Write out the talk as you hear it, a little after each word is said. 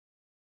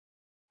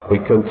We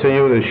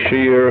continue the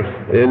Shir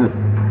in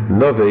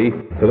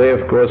Navi. Today,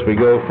 of course, we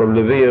go from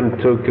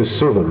Nevi'im to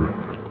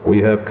Kesuvim. We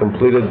have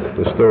completed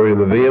the story of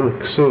Nevi'im.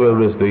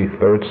 Kesuvim is the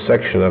third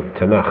section of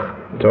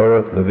Tanakh.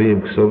 Torah,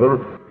 Nevi'im,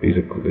 Kesuvim. These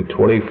are the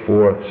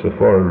 24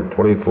 Sepharim,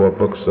 24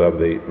 books of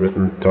the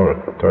written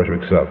Torah, Torah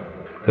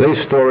Shebiksav.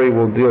 Today's story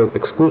will deal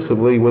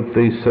exclusively with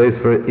the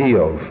Sefer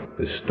Eov,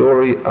 the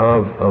story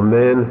of a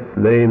man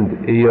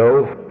named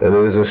Eov, and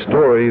it is a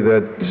story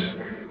that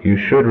you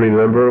should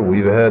remember.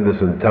 We've had this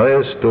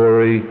entire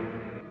story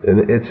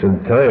in its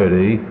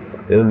entirety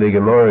in the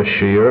Gemara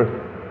Shir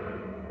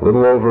a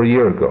little over a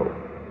year ago.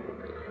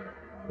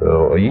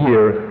 Now, a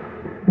year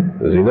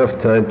is enough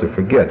time to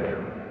forget.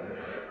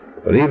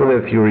 But even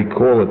if you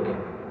recall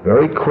it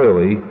very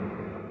clearly,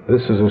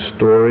 this is a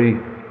story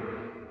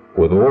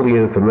with all the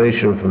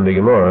information from the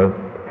Gemara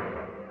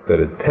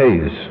that it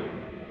pays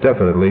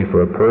definitely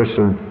for a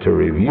person to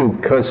review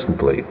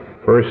constantly.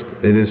 First,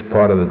 it is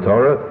part of the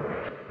Torah,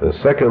 and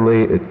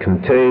secondly, it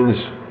contains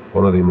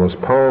one of the most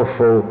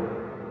powerful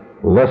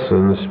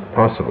lessons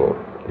possible.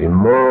 The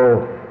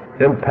moral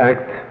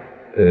impact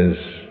is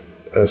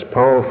as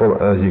powerful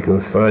as you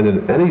can find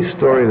in any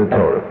story in the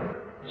Torah.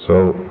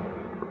 So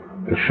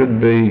it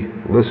should be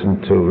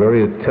listened to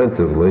very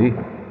attentively,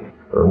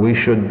 and we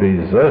should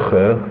be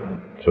zecher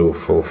to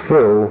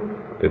fulfill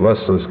the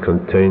lessons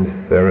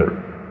contained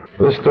therein.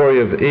 The story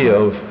of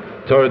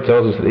Eov, Torah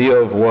tells us that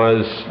Eov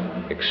was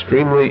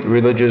extremely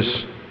religious,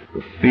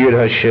 who feared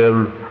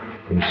Hashem,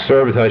 who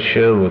served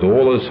Hashem with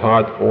all his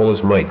heart, all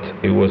his might.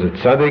 He was a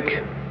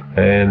tzaddik,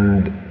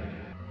 and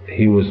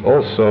he was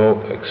also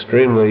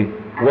extremely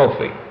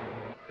wealthy.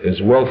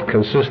 His wealth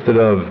consisted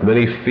of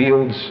many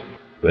fields,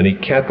 many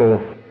cattle.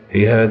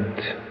 He had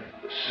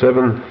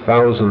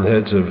 7,000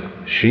 heads of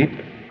sheep,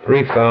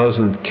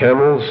 3,000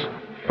 camels,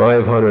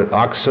 500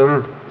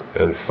 oxen,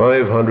 and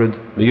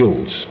 500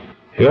 mules.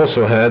 He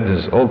also had,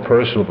 his own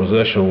personal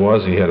possession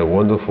was, he had a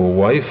wonderful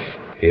wife.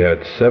 He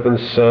had 7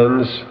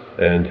 sons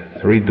and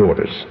 3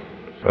 daughters.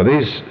 Now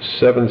these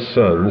 7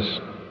 sons,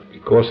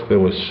 because there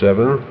were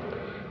 7,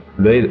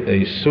 made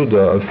a Suda,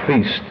 a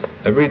feast,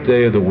 every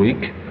day of the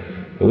week,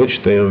 in which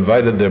they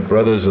invited their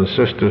brothers and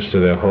sisters to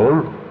their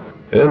home,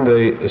 and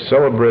they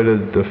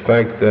celebrated the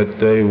fact that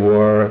they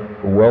were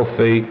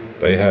wealthy,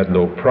 they had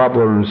no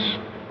problems.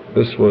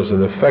 This was,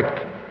 in effect,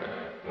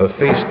 a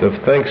feast of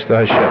thanks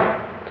to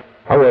Hashem.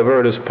 However,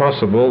 it is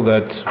possible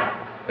that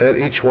at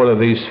each one of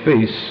these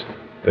feasts,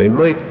 they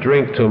might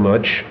drink too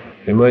much,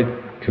 they might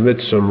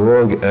commit some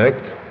wrong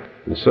act,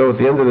 and so at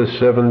the end of the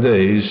 7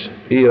 days,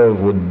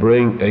 Eov would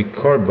bring a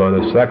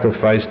korban, a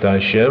sacrifice to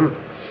Hashem.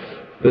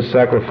 This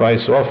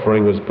sacrifice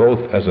offering was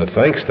both as a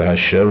thanks to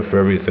Hashem for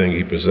everything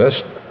he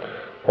possessed,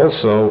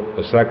 also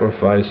a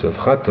sacrifice of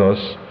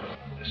chatos,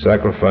 a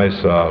sacrifice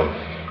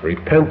of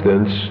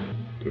repentance,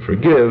 to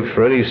forgive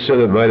for any sin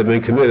that might have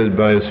been committed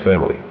by his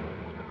family.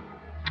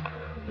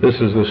 This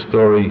is the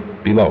story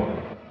below.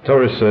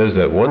 Torah says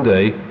that one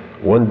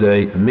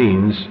day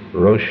means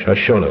Rosh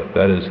Hashanah.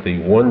 That is the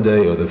one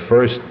day or the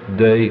first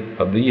day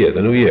of the year,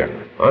 the new year.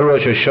 On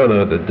Rosh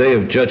Hashanah, the day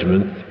of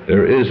judgment,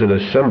 there is an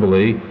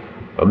assembly,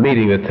 a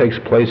meeting that takes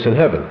place in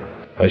heaven.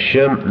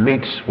 Hashem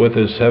meets with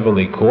his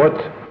heavenly court,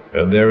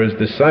 and there is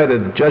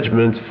decided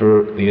judgment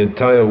for the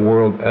entire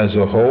world as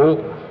a whole,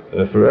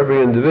 and for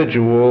every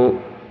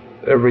individual,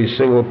 every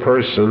single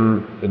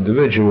person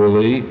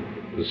individually.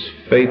 His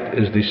fate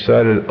is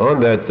decided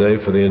on that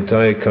day for the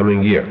entire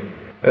coming year.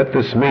 At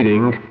this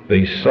meeting,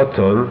 the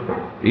Satan,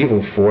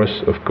 evil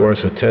force, of course,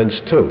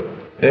 attends too.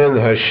 And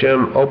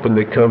Hashem opened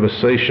the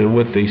conversation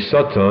with the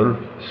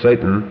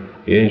Satan,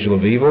 the angel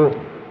of evil,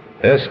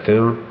 asked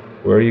him,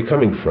 "Where are you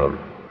coming from?"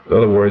 In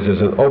other words,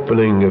 there's an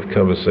opening of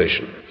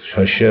conversation.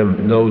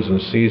 Hashem knows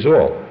and sees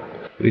all.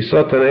 The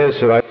Satan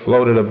answered, "I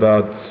floated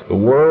about the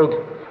world,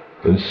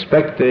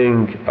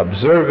 inspecting,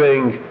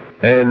 observing,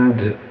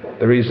 and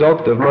the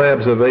result of my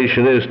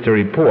observation is to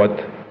report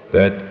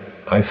that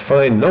I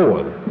find no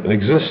one in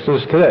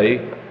existence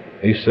today,"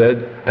 he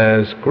said,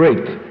 "as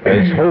great,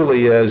 as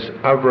holy as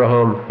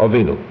Abraham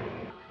Avinu."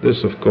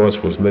 This, of course,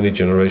 was many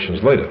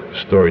generations later. The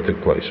story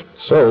took place.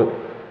 So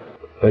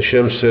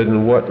Hashem said,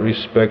 "In what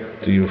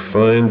respect do you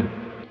find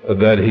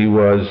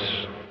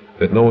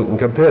that no one can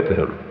compare to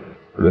him?"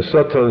 And the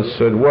Satan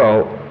said,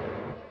 "Well,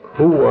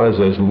 who was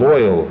as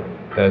loyal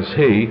as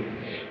he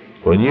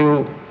when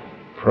you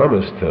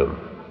promised him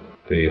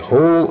the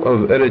whole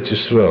of Eretz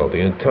Yisrael,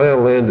 the entire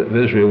land of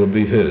Israel would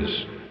be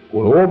his,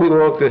 would all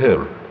belong to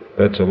him?"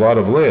 That's a lot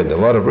of land, a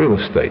lot of real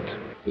estate.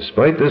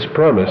 Despite this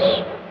promise,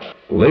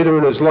 later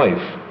in his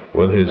life,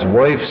 when his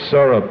wife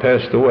Sarah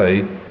passed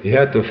away, he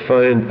had to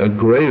find a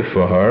grave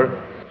for her,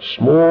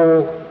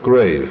 small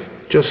grave,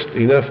 just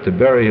enough to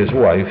bury his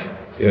wife.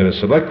 He had to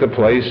select a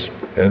place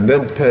and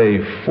then pay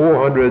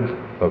 400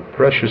 of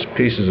precious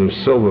pieces of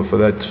silver for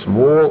that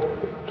small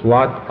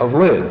plot of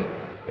land.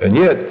 And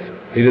yet,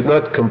 he did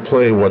not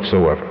complain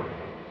whatsoever.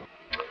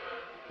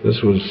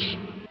 This was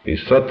the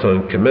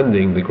Satan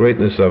commending the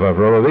greatness of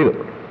Avraham Avinu.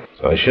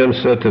 So Hashem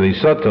said to the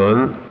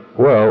Satan,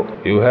 "Well,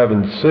 you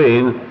haven't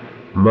seen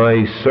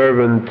my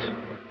servant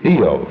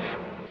Eov.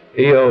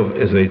 Eov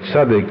is a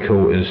tzaddik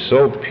who is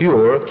so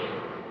pure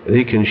that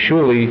he can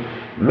surely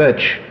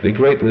match the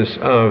greatness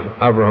of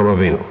Avraham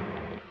Avinu.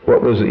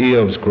 What was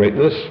Eov's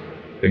greatness?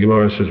 The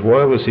Gemara says,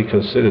 why was he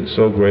considered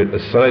so great,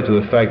 aside to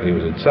the fact that he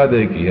was a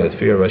tzaddik, he had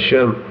fear of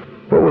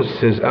Hashem? What was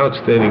his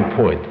outstanding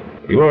point?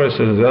 The Gemara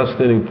says his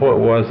outstanding point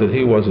was that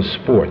he was a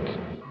sport.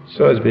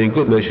 Besides being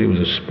good-natured, he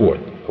was a sport.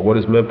 But what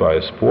is meant by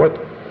a sport?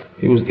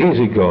 He was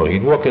easygoing.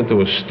 He'd walk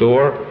into a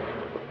store,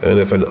 and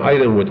if an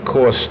item would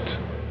cost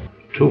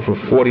 2 for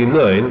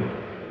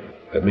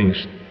 $49, that means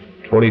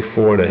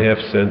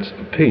 24.5 cents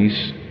a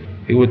piece,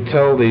 he would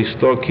tell the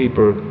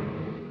storekeeper,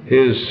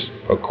 here's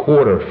a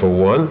quarter for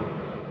one.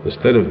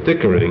 Instead of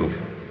dickering,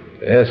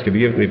 ask you to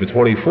give it me for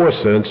 24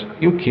 cents,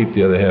 you keep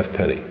the other half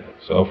penny.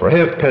 So for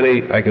half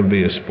penny, I can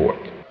be a sport.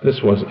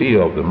 This was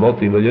Eov, the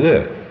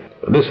multimillionaire.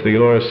 And this, the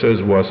Gemara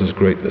says, was his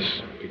greatness,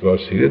 because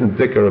he didn't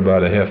dicker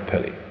about a half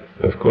penny.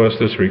 Of course,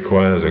 this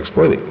requires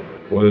explaining.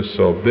 What is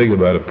so big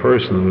about a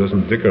person who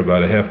doesn't dicker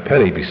about a half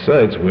penny?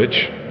 Besides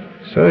which,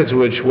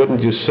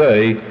 wouldn't you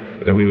say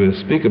that we would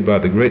speak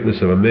about the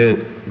greatness of a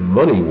man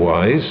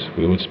money-wise,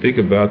 we would speak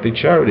about the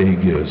charity he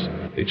gives,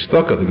 the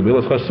tzedakah, the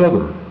gemilas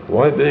chasadim.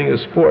 Why being a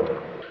sport?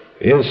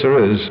 The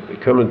answer is,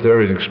 the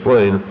commentaries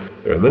explain,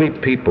 there are many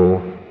people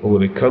who,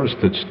 when it comes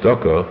to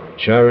tzedakah,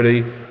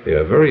 charity, they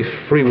are very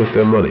free with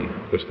their money,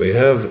 because they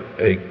have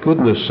a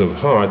goodness of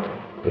heart.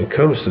 When it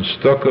comes to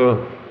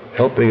tzedakah,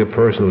 helping a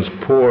person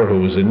who's poor,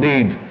 who is in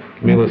need,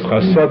 gemilas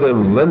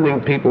chasadim,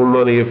 lending people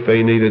money if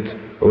they need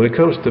it. But when it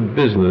comes to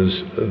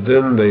business,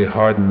 then they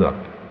harden up.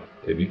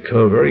 They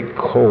become very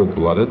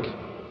cold-blooded,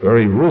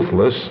 very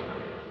ruthless,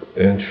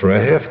 and for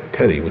a half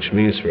penny, which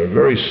means for a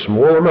very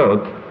small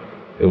amount,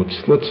 it would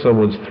slit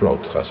someone's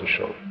throat, chas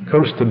v'sholom. When it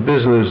comes to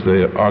business,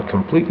 they are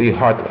completely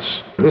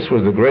heartless. This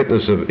was the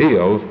greatness of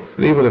Eov,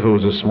 that even if it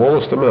was the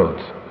smallest amount,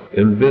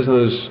 in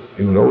business,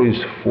 he would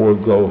always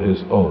forego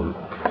his own.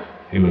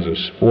 He was a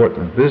sport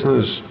in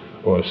business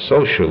or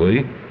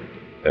socially,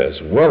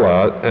 as well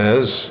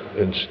as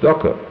in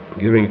tzedakah.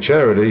 Giving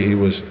charity, he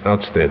was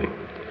outstanding.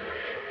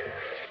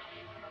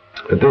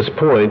 At this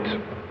point,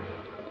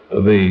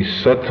 the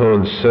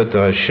Satan said to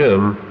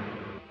Hashem,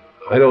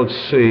 I don't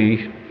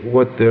see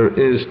what there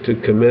is to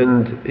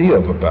commend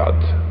Eov about.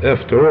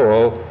 After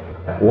all,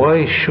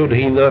 why should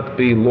he not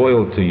be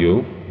loyal to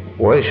you?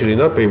 Why should he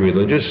not be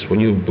religious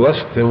when you've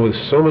blessed him with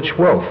so much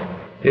wealth?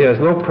 He has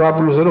no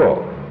problems at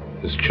all.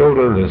 His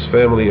children, his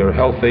family are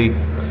healthy.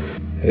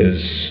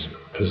 His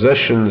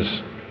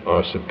possessions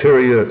are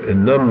superior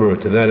in number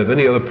to that of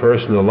any other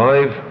person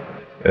alive,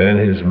 and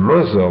his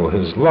mazal,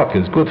 his luck,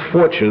 his good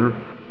fortune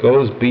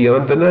goes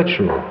beyond the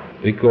natural,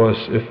 because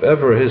if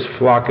ever his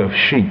flock of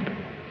sheep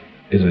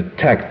is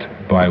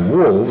attacked by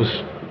wolves,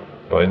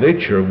 by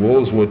nature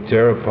wolves would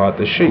tear apart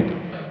the sheep.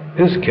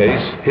 In his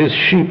case, his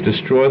sheep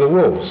destroy the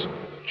wolves,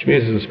 which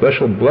means there's a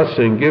special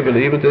blessing given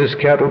even to his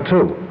cattle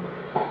too.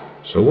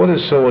 So what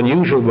is so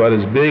unusual about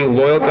his being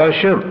loyal to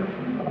Hashem?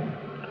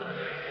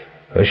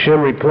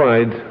 Hashem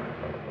replied,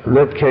 in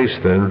that case,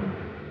 then,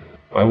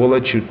 I will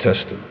let you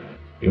test him.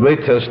 You may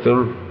test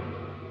him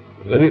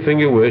with anything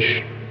you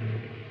wish.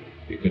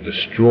 You could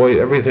destroy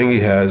everything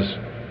he has,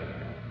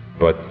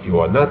 but you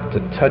are not to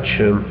touch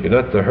him, you're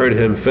not to hurt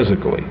him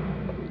physically.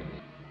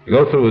 You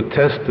go through the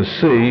test to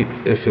see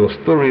if he'll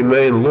still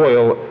remain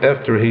loyal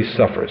after he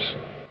suffers.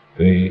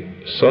 The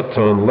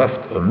Satan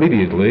left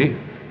immediately.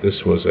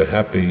 This was a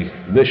happy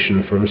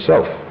mission for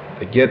himself,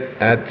 to get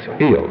at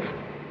Eov.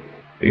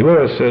 The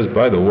Gemara says,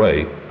 by the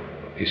way,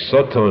 the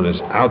Satan is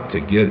out to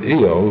get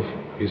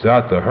Eov, he's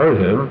out to hurt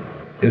him.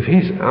 If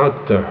he's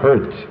out to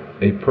hurt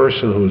a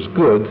person who's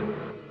good,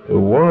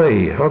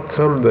 why? How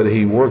come that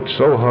he worked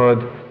so hard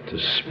to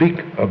speak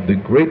of the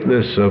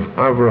greatness of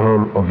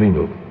Avraham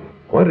Avinu?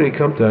 Why did he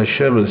come to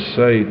Hashem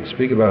and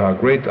speak about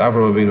how great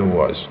Avraham Avinu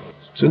was?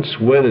 Since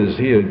when is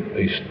he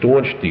a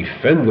staunch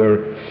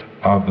defender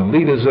of the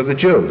leaders of the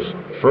Jews?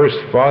 First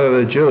father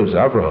of the Jews,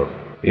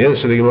 Avraham. The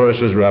answer to the Gemara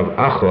says, Rav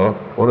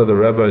Acha, one of the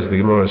rabbis of the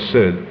Gemara,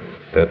 said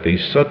that the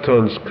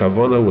Satan's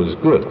kavanah was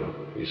good.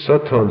 The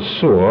Satan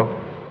saw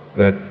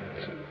that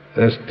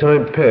as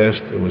time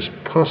passed, it was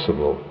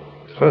possible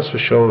chas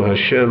v'sholom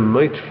Hashem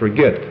might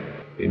forget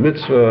the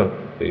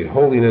mitzvah, the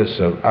holiness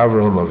of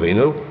Avraham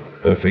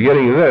Avinu, and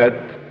forgetting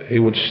that, he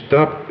would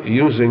stop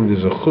using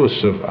the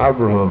zechus of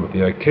Abraham,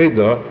 the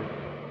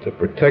Akedah, to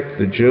protect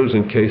the Jews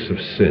in case of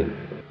sin.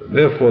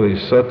 Therefore, the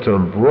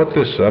Satan brought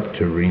this up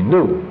to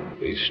renew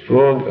the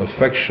strong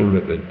affection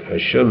that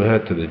Hashem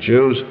had to the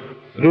Jews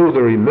through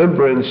the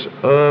remembrance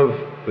of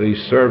the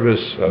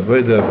service of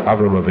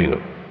Avraham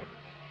Avinu.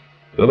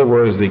 In other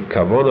words, the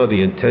kavanah,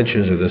 the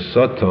intentions of the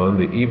Satan,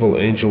 the evil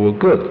angel, were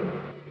good.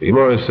 The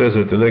Gemara says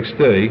that the next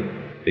day,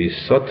 the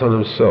Satan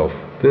himself,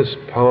 this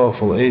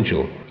powerful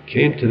angel,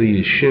 came to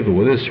the yeshiva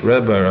where this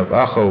rabbi Rav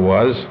Acha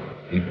was.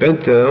 He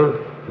bent down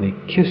and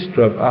he kissed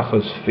Rav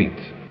Acha's feet.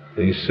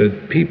 And he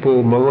said,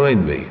 people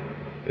malign me.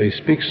 They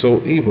speak so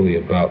evilly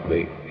about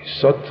me.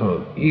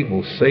 Satan,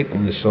 evil,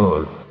 Satan, and so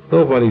on.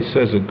 Nobody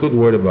says a good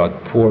word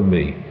about poor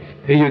me.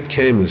 Here you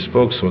came and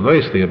spoke so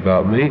nicely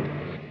about me,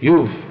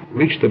 you've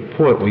reached a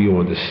point where you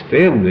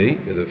understand me,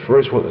 you're the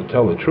first one to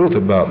tell the truth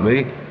about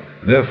me.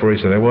 Therefore,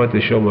 he said, I want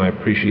to show my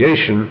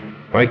appreciation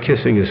by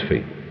kissing his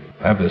feet.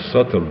 Have the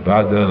Satan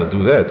bow down and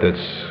do that,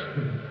 that's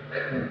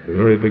a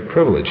very big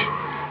privilege.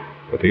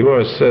 But the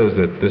Gemara says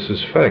that this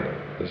is fact.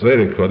 The Zohar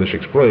Kodesh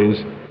explains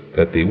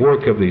that the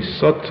work of the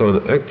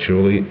Satan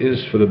actually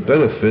is for the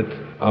benefit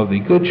of the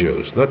good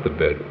Jews, not the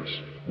bad ones.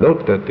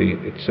 Note that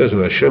it says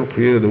when Hashem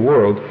created the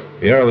world,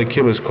 Yar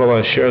Elikim is kol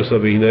asher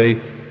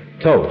savine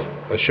tov.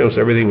 Hashem said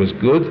everything was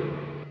good,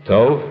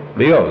 tov,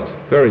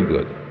 miod, very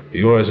good.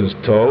 Yours is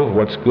tov,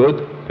 what's good?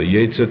 The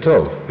Yetzer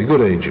Tov, the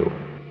good angel.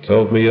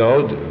 Tov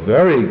miod,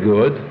 very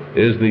good,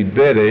 is the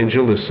bad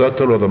angel, the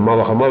Satan, or the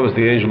Malach HaMavet,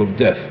 the angel of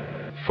death.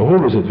 For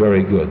whom is it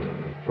very good?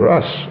 For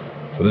us,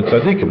 for the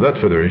tzaddikim, not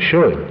for the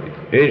Rishonim.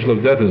 The angel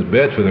of death is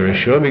bad for the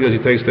Rishonim because he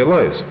takes their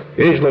lives.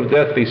 The angel of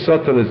death, the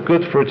Satan, is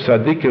good for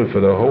tzaddikim, for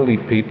the holy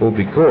people,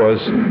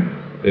 because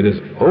it is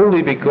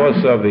only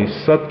because of the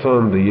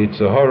Satan, the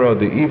Yetzer Hara,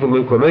 the evil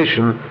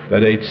inclination,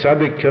 that a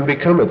tzaddik can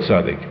become a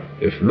tzaddik.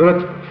 If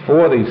not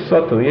for the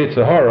Satan, the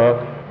Yetzer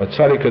Hara, a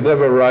tzaddik could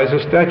never rise a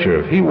stature.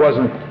 If he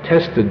wasn't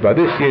tested by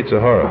this Yetzer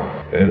Hara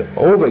and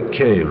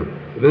overcame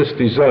this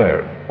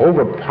desire,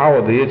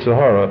 overpowered the Yetzer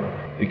Hara,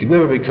 he could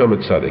never become a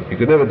tzaddik. You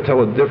could never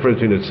tell the difference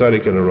between a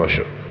tzaddik and a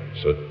rasha.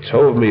 So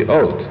Tov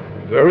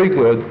Mi'od, very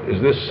good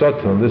is this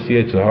Satan, this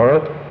Yetzer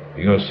Hara,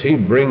 because he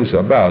brings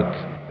about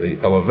the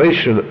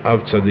elevation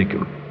of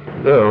tzaddikim.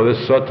 Now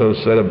this Satan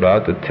said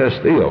about to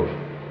test Eov,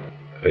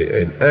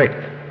 an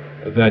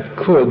act that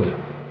could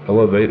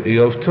elevate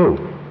Eov too,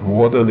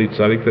 more than the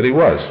tzaddik that he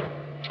was.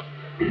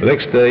 The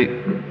next day,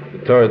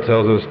 the Torah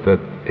tells us that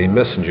a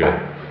messenger,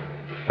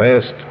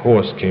 fast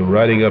horse, came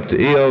riding up to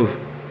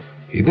Eov.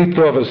 He leaped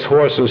off his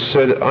horse and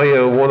said, I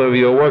am one of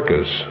your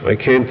workers. I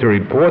came to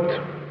report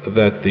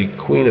that the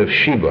Queen of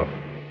Sheba,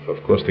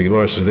 of course the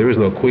Gemara says there is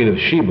no Queen of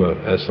Sheba,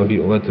 as some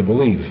people led to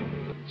believe.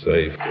 It's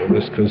a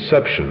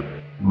misconception.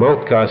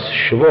 Malkas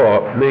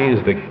Sheva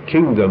means the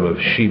kingdom of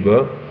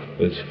Sheba.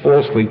 It's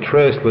falsely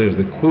translated as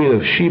the Queen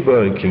of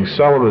Sheba and King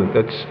Solomon.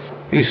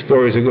 These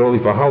stories are good only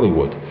for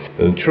Hollywood.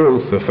 In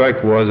truth, the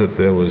fact was that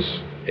there was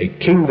a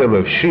kingdom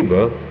of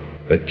Sheba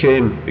that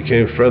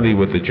became friendly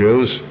with the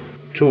Jews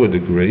to a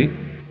degree,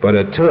 but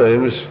at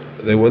times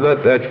they were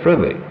not that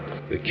friendly.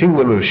 The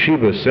kingdom of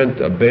Sheba sent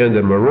a band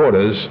of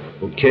marauders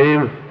who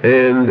came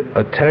and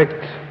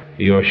attacked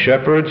your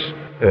shepherds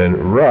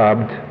and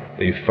robbed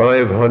the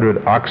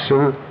 500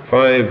 oxen,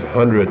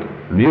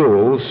 500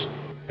 mules,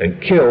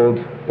 and killed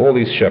all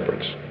these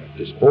shepherds.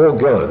 It's all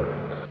gone.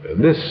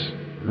 And this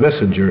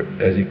messenger,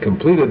 as he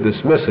completed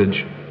this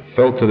message,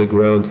 fell to the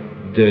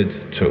ground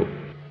dead too.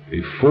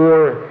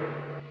 Before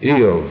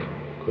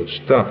Eov could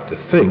stop to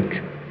think,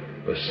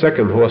 a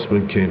second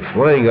horseman came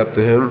flying up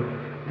to him,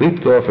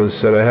 leaped off and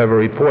said, I have a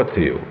report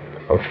to you.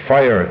 A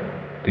fire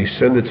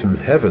descended from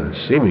heaven,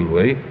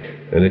 seemingly,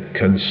 and it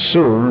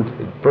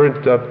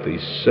burnt up the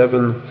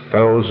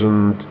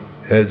 7,000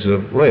 heads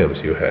of lambs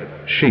you had,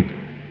 sheep.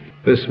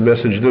 This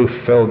messenger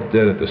fell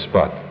dead at the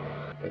spot.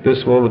 At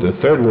this moment,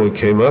 the third one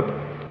came up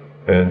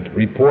and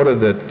reported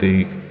that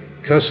the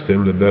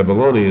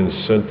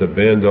Babylonians sent a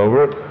band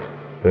over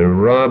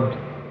and robbed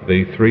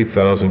the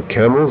 3,000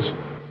 camels,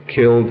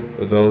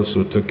 killed those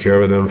who took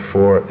care of them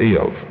for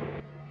Eov.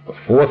 A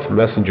fourth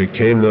messenger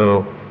came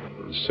now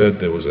and said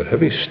there was a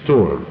heavy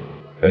storm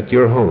at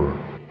your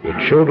home. Your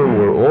children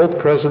were all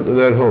present in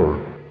that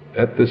home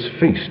at this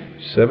feast.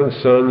 7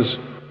 sons,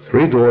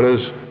 3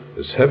 daughters.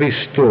 This heavy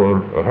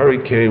storm, a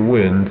hurricane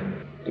wind,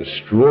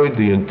 destroyed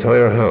the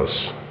entire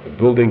house. The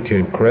building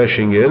came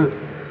crashing in,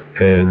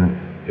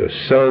 and your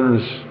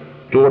sons,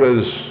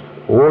 daughters,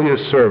 all your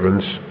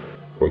servants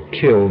were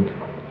killed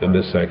in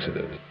this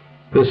accident.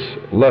 This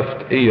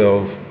left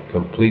Eov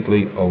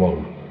completely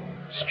alone.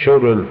 His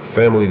children,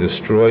 family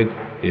destroyed.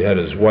 He had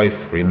his wife,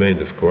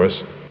 remained of course.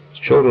 His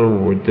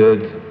children were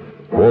dead.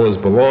 All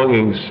his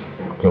belongings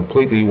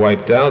completely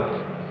wiped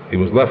out. He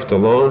was left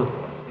alone.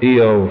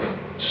 Eov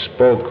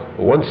spoke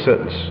one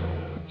sentence.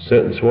 The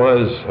sentence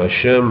was,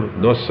 Hashem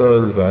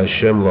nosan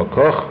v'Hashem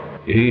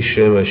lokoch, yehi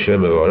shem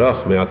Hashem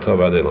evorach me'atav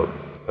ad elam.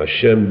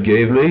 Hashem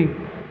gave me,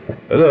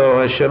 and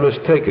now Hashem has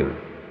taken.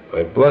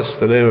 I bless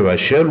the name of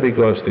Hashem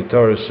because the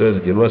Torah says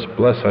that you must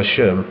bless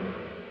Hashem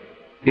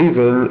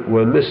even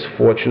when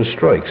misfortune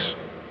strikes.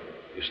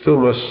 You still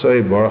must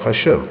say Baruch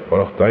Hashem,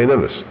 Baruch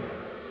Dayanemes.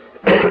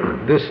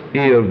 This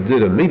Eov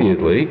did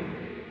immediately,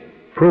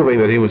 proving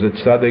that he was a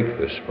tzaddik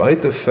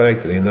despite the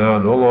fact that he now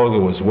no longer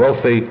was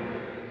wealthy,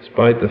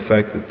 despite the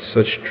fact that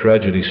such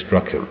tragedy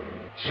struck him.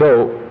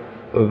 So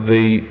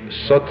the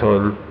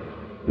Satan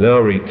now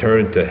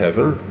returned to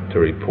heaven to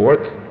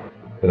report,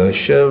 and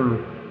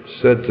Hashem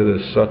said to the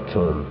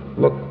Satan,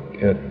 look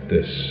at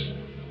this.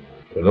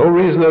 For no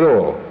reason at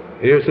all,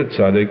 here's a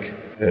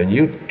tzaddik, and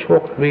you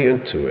talked me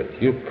into it.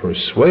 You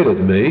persuaded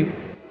me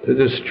to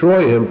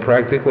destroy him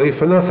practically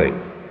for nothing.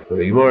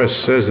 The Gemara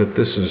says that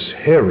this is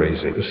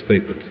hair-raising, this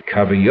statement.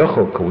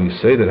 Kaviyachol, can we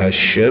say that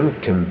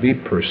Hashem can be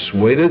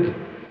persuaded,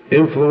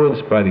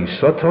 influenced by the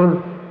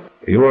Satan?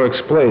 The Gemara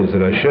explains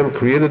that Hashem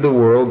created the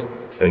world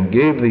and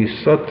gave the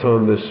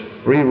Satan this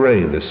free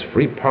reign, this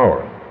free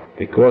power,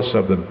 because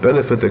of the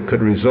benefit that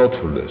could result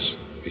from this.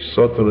 The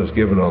Satan is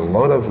given a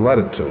lot of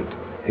latitude.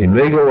 He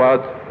may go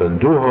out and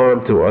do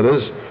harm to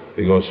others,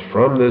 because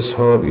from this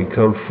harm he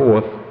come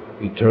forth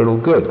eternal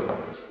good.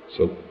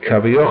 So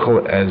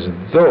Kaviyachal, as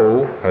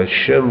though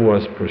Hashem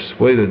was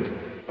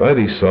persuaded by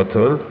the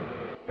Satan,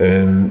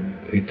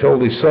 and he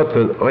told the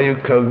Satan, are you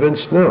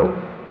convinced now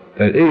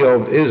that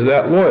Eov is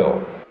that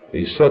loyal?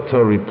 The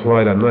Satan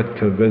replied, I'm not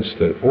convinced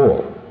at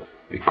all.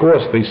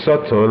 Because the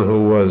Satan,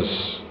 who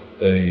was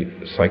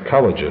a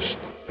psychologist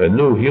and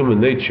knew human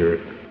nature,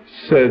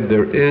 said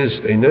there is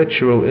a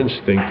natural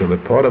instinct on the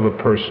part of a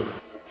person.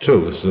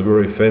 This is a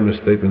very famous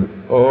statement,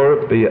 or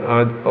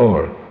bi'ad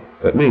or.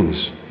 That means,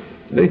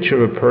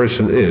 nature of a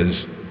person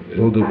is,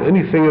 he'll do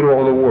anything at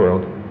all in the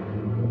world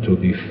to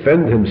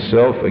defend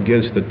himself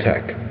against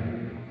attack,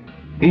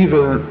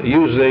 even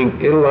using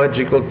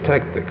illogical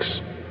tactics.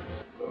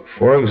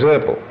 For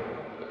example,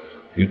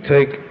 you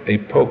take a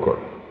poker,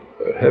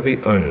 a heavy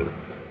iron,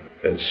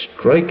 and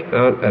strike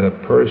out at a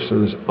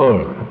person's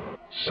arm.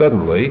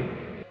 Suddenly,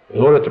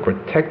 in order to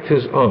protect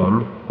his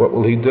arm, what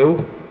will he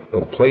do?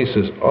 He'll place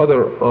his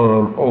other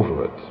arm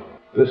over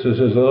it. This is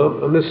his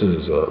arm, and this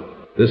is his arm.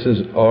 This is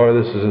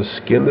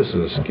a skin, this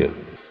is a skin.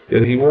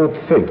 Yet he won't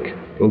think.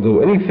 He'll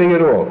do anything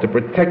at all to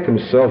protect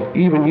himself,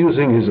 even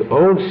using his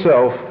own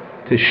self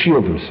to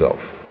shield himself.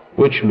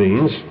 Which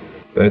means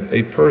that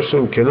a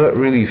person cannot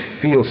really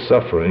feel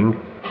suffering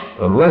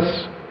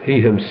unless he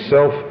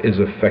himself is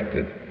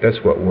affected. That's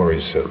what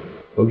worries him.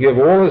 He'll give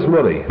all his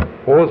money,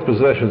 all his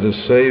possessions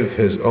to save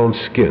his own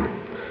skin.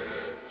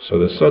 So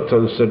the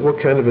Satan said,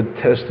 what kind of a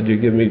test did you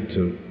give me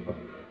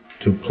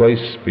to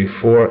place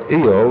before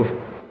Eov?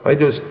 I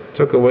just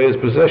took away his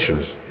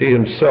possessions. He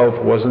himself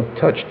wasn't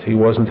touched. He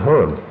wasn't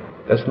harmed.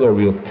 That's no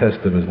real test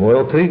of his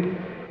loyalty.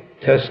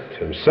 Test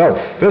himself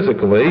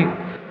physically,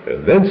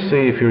 and then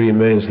see if he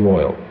remains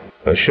loyal.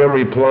 Hashem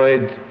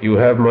replied, you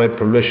have my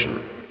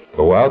permission.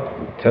 Go out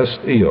and test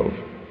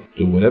Eov.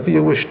 Do whatever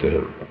you wish to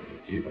him.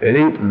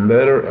 Any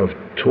manner of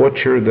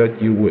torture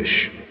that you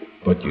wish.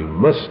 But you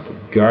must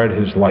guard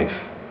his life.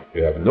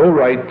 You have no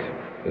right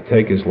to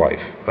take his life.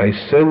 I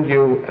send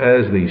you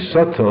as the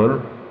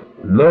Satan,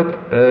 not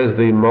as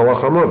the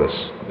Malach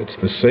HaMavis.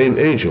 It's the same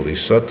angel, the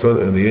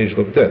Satan and the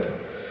angel of death.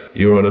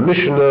 You're on a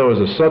mission now as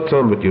a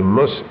Satan, but you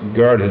must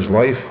guard his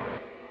life.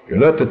 You're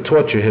not to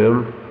torture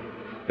him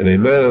in a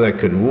manner that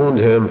could wound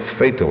him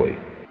fatally.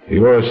 The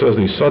Gemara says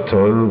the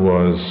Satan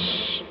was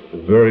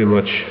very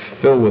much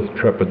filled with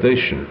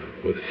trepidation,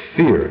 with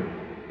fear,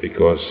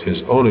 because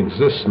his own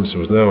existence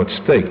was now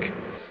at stake.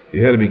 He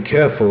had to be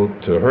careful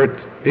to hurt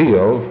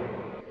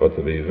Eov, but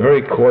to be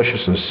very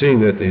cautious in seeing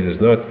that he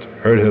does not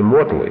hurt him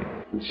mortally.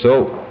 And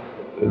so,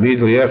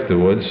 immediately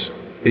afterwards,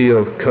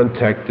 Eov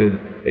contracted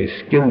a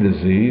skin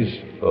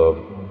disease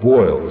of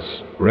boils,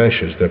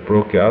 rashes that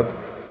broke out.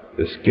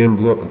 The skin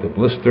blew up into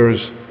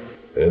blisters,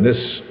 and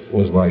this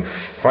was like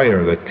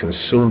fire that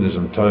consumed his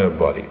entire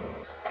body.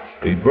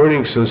 The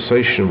burning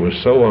sensation was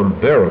so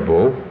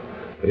unbearable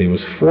that he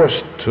was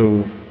forced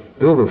to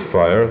build a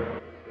fire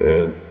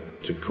and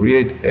to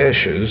create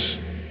ashes,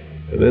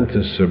 and then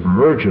to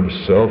submerge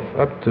himself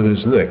up to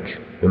his neck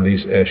in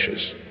these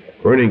ashes.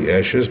 Burning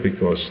ashes,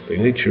 because the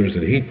nature is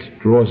that heat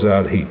draws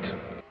out heat.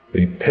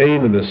 The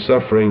pain and the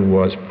suffering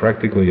was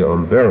practically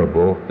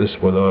unbearable. This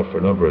went on for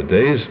a number of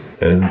days,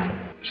 and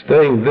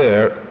staying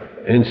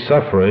there in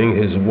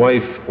suffering, his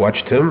wife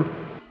watched him,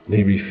 and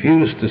he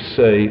refused to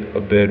say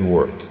a bad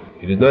word.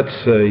 He did not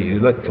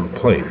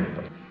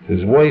complain.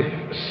 His wife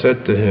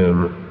said to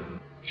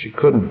him, she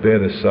couldn't bear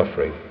the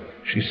suffering.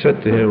 She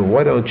said to him,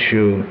 why don't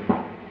you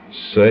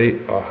say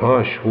a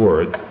harsh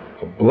word,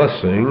 a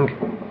blessing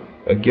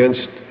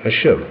against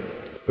Hashem?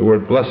 The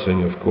word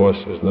blessing, of course,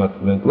 is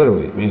not meant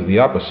literally. It means the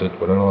opposite,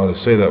 but I don't know how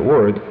to say that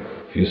word.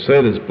 If you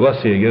say this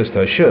blessing against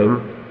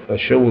Hashem,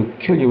 Hashem will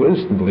kill you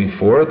instantly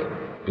for it.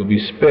 You'll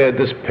be spared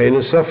this pain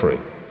and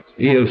suffering.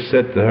 Eov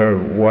said to her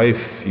wife,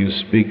 you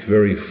speak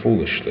very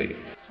foolishly.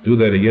 Do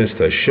that against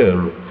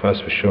Hashem, chas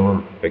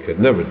v'shalom, I could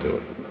never do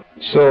it.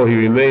 So he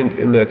remained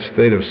in that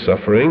state of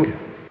suffering,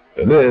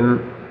 and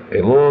then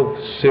a long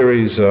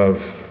series of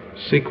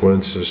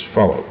sequences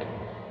followed.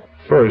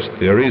 First,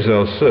 the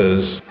Arizal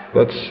says,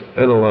 let's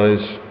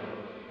analyze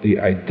the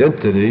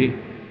identity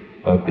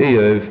of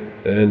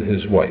Eov and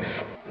his wife.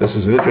 This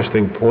is an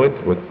interesting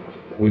point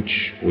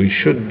which we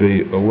should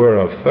be aware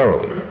of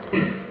thoroughly.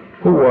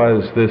 Who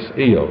was this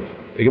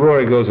Eov? The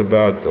Gemara goes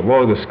about a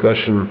long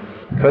discussion,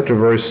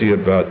 controversy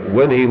about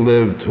when he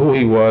lived, who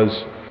he was,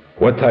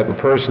 what type of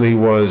person he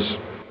was.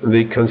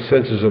 The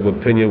consensus of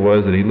opinion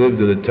was that he lived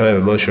in the time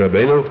of Moshe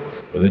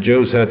Rabbeinu, when the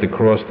Jews had to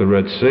cross the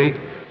Red Sea.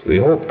 So the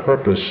whole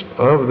purpose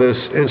of this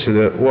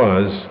incident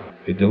was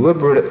a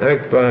deliberate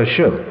act by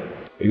Hashem.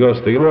 Because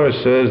the Gemara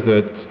says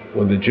that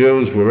when the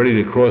Jews were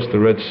ready to cross the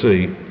Red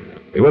Sea,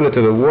 they went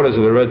into the waters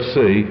of the Red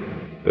Sea.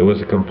 There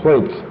was a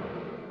complaint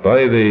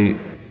by the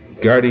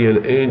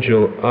guardian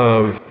angel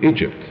of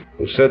Egypt,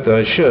 who said to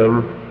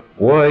Hashem,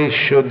 Why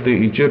should the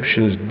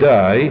Egyptians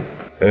die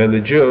and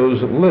the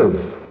Jews live?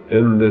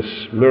 In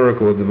this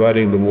miracle of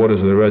dividing the waters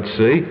of the Red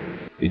Sea,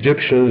 the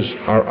Egyptians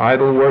are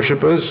idol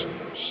worshippers,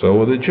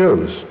 so are the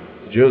Jews.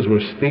 The Jews were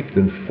steeped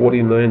in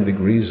 49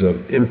 degrees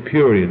of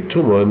impurity and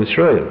tumah in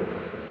Mitzrayim.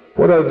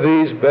 What are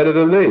these better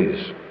than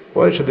these?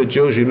 Why should the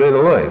Jews remain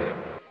alive?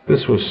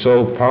 This was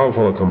so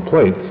powerful a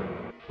complaint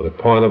on the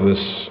part of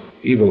this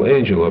evil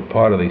angel, a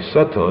part of the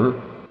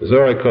Satan. The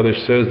Zohar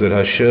HaKadosh says that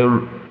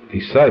Hashem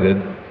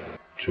decided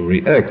to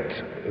react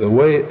the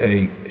way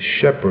a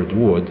shepherd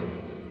would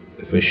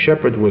if a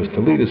shepherd was to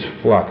lead his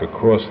flock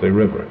across the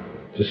river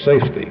to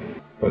safety.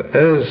 But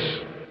as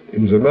he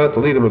was about to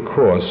lead him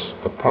across,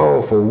 a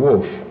powerful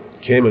wolf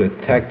came and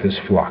attacked his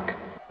flock.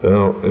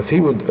 Now, if he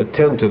would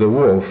attend to the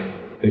wolf,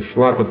 the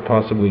flock would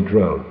possibly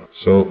drown.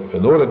 So,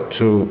 in order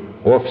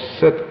to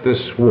offset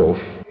this wolf,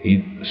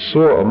 he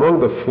saw among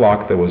the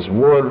flock there was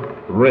one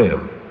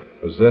ram,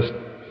 possessed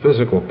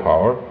physical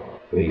power,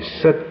 and he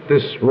set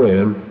this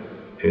ram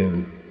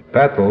in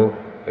battle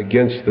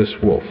against this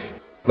wolf.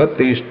 Let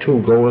these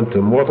two go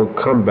into mortal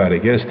combat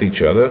against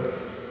each other.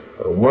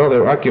 While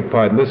they're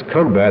occupied in this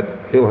combat,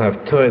 he'll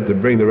have time to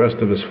bring the rest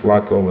of his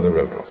flock over the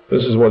river.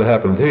 This is what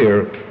happened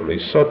here when the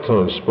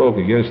Satan spoke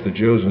against the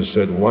Jews and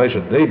said, why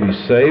should they be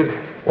saved?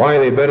 Why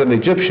are they better than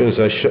the Egyptians?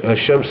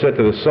 Hashem said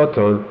to the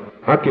Satan,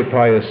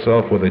 occupy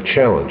yourself with a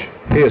challenge.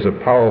 Here's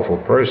a powerful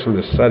person,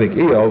 the Tzaddik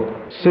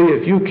Eov. See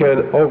if you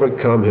can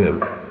overcome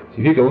him.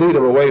 If you can lead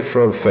him away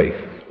from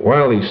faith.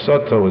 While the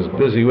Satan was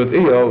busy with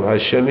Eov,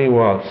 Hashem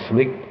meanwhile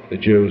sneaked the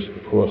Jews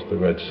across the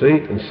Red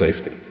Sea in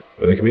safety.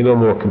 But there can be no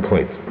more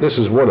complaint. This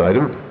is one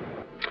item.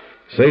 At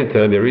the same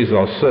time, the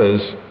Arizal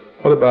says,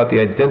 what about the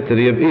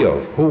identity of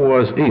Eov? Who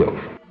was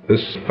Eov?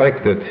 This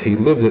fact that he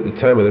lived at the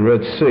time of the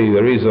Red Sea,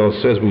 the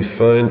Arizal says we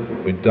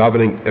find, we're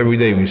davening every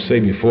day, we say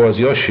before as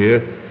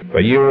Yoshir,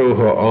 Vayiru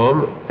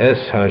ha'am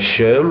es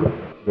Hashem,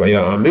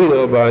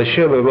 Vaya'aminu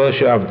ba'Hashem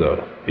v'Moshe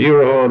avda.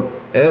 Vayiru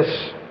ha'am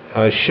es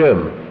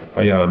Hashem,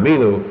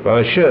 Vaya'aminu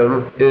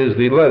ba'Hashem is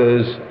the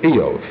letters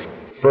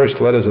Eov. First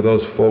letters of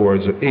those four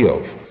words are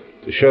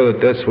Eov, to show that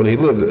that's when he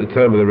lived at the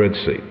time of the Red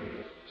Sea.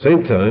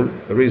 Same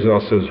time, the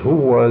Arizal says, who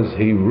was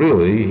he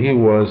really? He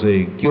was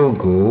a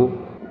Gilgul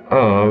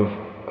of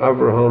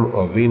Avraham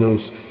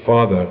Avinu's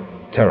father,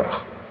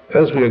 Terach.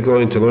 As we are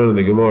going to learn in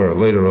the Gemara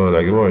later on,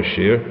 our Gemara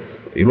Shir,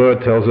 the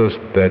Gemara tells us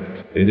that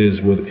it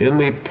is within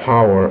the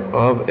power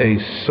of a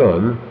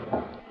son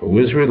who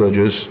is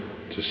religious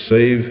to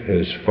save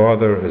his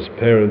father, his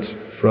parents,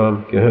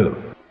 from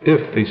Gehenna.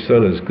 If the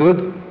son is good,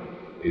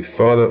 the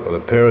father or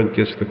the parent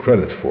gets the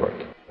credit for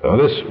it. Now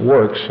this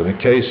works in the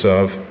case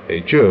of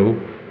a Jew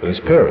and his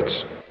parents.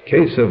 In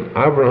the case of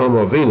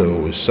Avraham Avinu,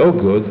 who was so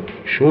good,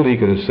 surely he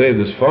could have saved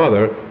his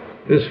father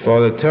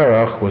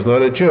Terach was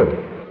not a Jew.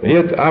 And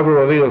yet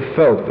Avraham Avinu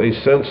felt a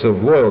sense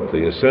of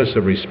loyalty, a sense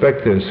of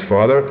respect to his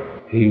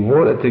father. He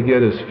wanted to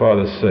get his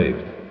father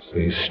saved. So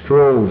he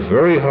strove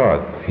very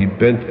hard. He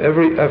bent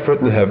every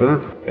effort in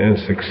heaven and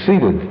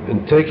succeeded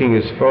in taking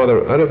his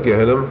father out of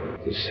Gehenna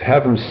to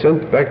have him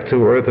sent back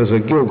to earth as a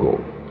Gilgul.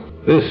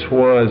 This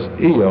was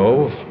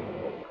Eov.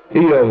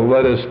 Eov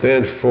letters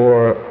stand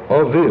for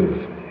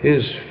Aviv,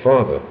 his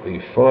father, the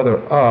father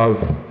of,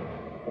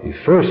 the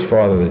first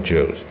father of the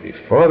Jews, the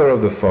father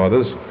of the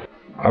fathers,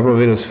 Avraham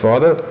Avinu's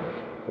father,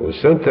 who was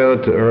sent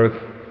down to earth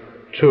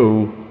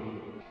to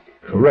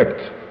correct,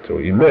 to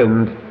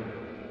amend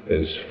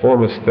his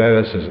former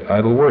status as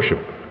idol worship.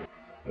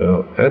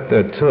 Now, at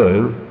that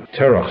time,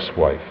 Terach's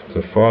wife,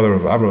 the father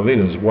of Avraham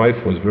Avinu's wife,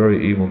 was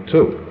very evil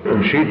too.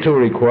 And she too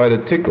required a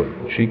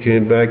tikkun. She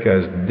came back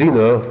as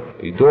Dinah,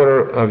 the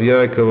daughter of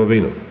Yaakov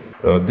Avinu.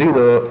 Now,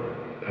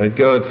 Dinah had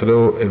gone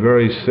through a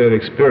very sad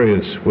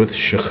experience with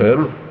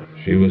Shechem.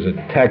 She was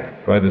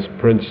attacked by this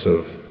prince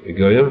of the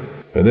Goyim,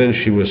 and then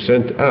she was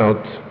sent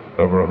out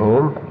of her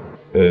home,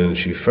 and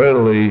she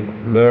finally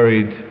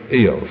married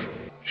Eov.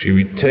 She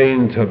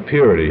retained her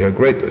purity, her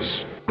greatness.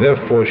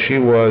 Therefore, she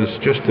was,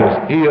 just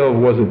as Eov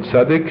was a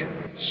tzaddik,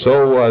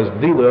 so was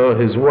Dinah,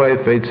 his wife,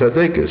 a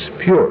tzaddikus,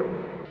 pure.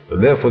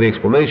 And therefore, the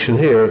explanation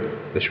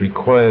here, this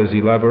requires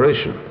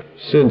elaboration.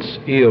 Since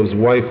Eov's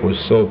wife was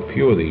so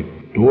pure, the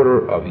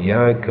daughter of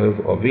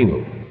Yaakov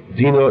Avinu,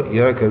 Dinah,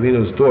 Yaakov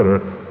Avinu's daughter,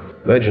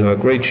 imagine how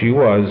great she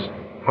was.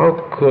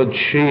 How could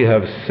she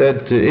have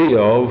said to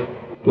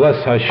Eov,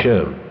 bless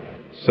Hashem,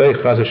 say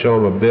Chas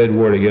Hashem, a bad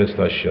word against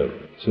Hashem?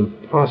 It's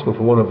impossible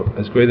for one of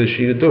as great as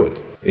she to do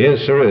it. The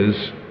answer is,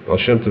 Baal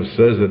Shem Tov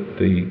says that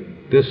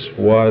this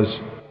was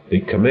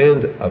the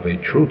command of a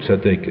true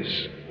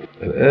tzaddikus.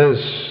 And as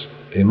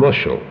a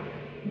mashal,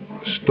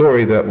 a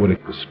story that would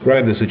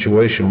describe the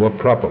situation more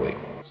properly.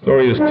 The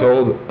story is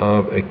told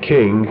of a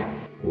king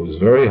who was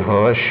very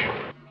harsh,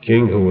 a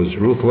king who was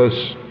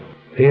ruthless.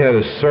 He had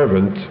a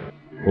servant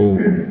who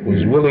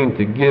was willing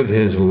to give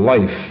his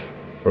life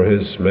for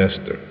his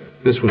master.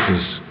 This was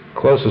his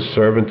closest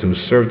servant who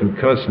served him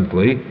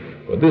constantly,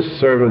 but this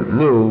servant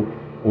knew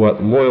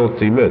what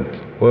loyalty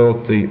meant.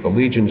 Loyalty,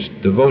 allegiance,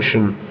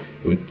 devotion.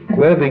 He would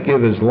gladly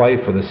give his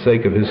life for the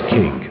sake of his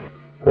king.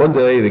 One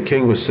day the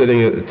king was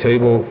sitting at the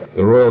table,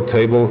 the royal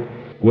table,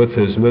 with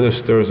his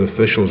ministers,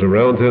 officials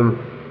around him,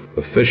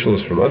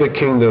 officials from other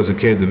kingdoms who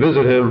came to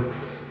visit him,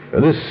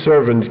 and this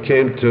servant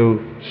came to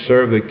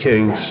serve the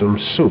king some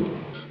soup.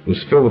 It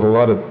was filled with a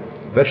lot of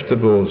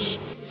vegetables,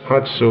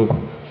 hot soup,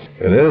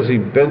 and as he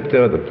bent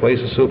down to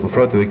place the soup in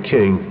front of the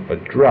king, a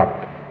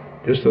drop,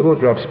 just a little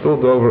drop,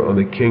 spilled over on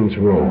the king's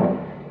robe.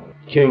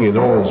 The king, in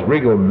all his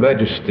regal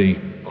majesty,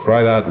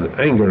 cried out in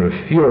anger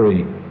and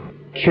fury,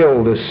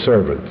 "Kill this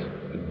servant,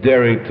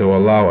 daring to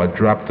allow a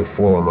drop to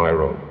fall on my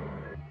robe."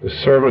 The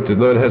servant did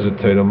not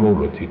hesitate a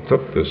moment. He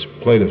took this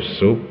plate of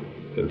soup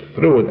and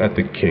threw it at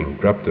the king,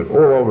 dropped it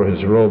all over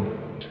his robe,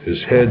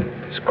 his head,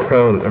 his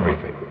crown, and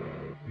everything.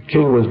 The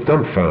king was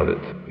dumbfounded.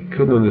 He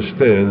couldn't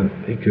understand.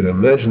 He could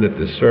imagine that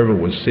the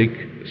servant would seek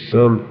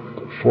some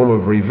form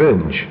of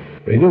revenge.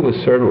 But he knew the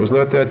servant was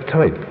not that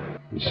type.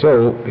 And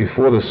so,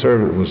 before the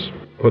servant was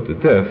put to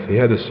death, he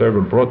had the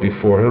servant brought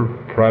before him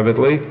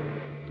privately.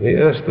 He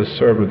asked the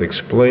servant,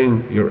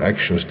 "Explain your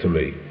actions to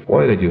me.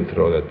 Why did you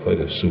throw that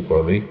plate of soup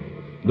on me?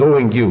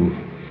 Knowing you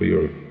for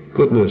your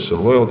goodness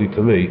and loyalty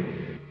to me,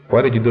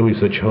 why did you do me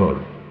such harm?"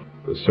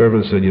 The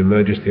servant said, "Your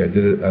Majesty, I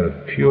did it out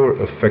of pure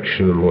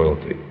affection and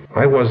loyalty.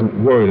 I wasn't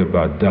worried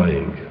about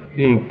dying.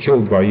 Being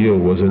killed by you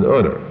was an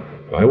honor.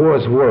 I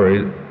was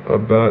worried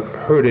about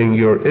hurting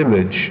your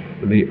image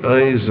in the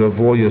eyes of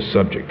all your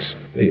subjects,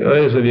 the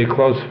eyes of your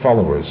close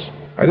followers.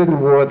 I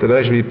didn't want that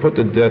I should be put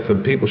to death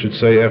and people should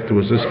say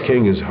afterwards, this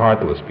king is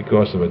heartless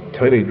because of a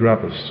tiny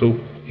drop of soup.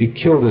 He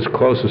killed his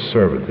closest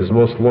servant, his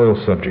most loyal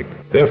subject.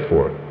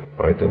 Therefore,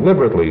 I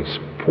deliberately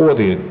pour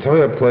the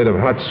entire plate of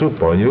hot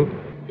soup on you.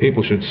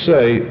 People should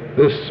say,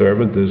 this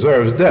servant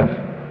deserves death.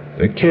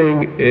 The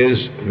king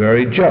is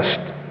very just."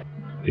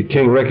 The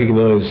king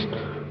recognized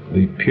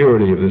the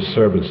purity of this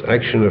servant's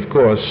action, of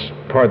course,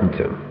 pardoned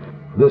him.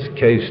 In this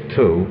case,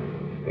 too,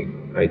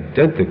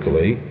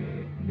 identically,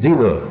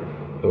 Dinah,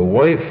 the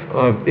wife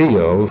of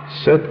Eov,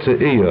 said to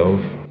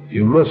Eov,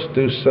 "You must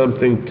do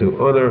something to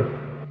honor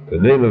the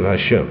name of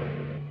Hashem,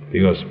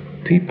 because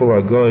people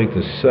are going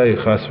to say,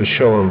 Chas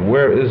v'sholom,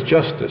 where is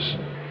justice?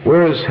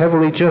 Where is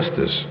heavenly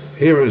justice?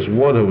 Here is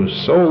one who is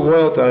so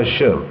loyal to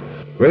Hashem,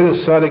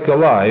 greatest tzaddik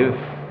alive,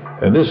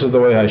 and this is the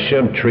way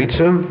Hashem treats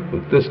him,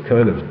 with this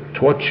kind of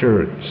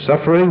torture and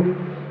suffering.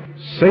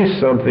 Say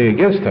something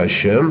against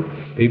Hashem.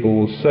 People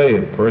will say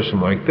a person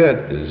like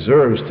that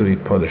deserves to be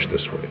punished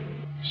this way."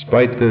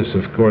 Despite this,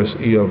 of course,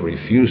 Eov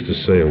refused to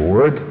say a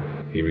word.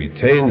 He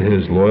retained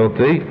his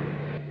loyalty,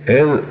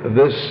 and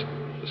this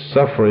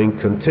suffering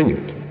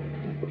continued.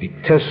 The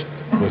test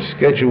was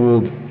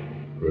scheduled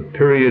for a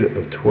period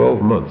of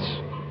 12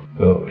 months.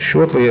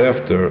 Shortly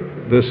after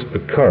this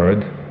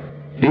occurred,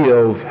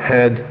 Eov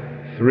had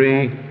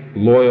 3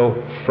 loyal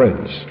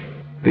friends.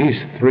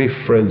 These 3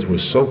 friends were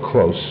so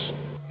close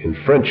in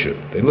friendship.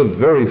 They lived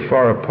very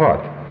far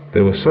apart.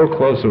 They were so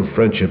close in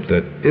friendship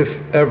that if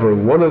ever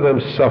one of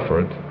them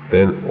suffered,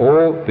 then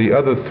all the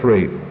other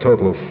 3, a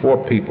total of 4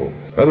 people,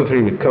 the other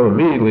 3 would come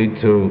immediately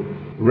to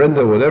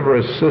render whatever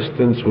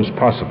assistance was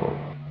possible.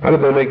 How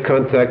did they make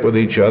contact with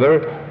each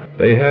other?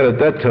 They had at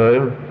that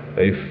time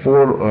a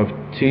form of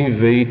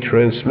TV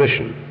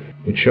transmission,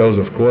 which shows,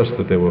 of course,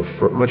 that they were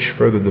much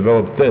further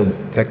developed then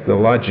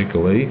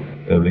technologically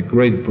than the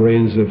great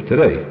brains of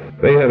today.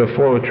 They had a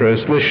form of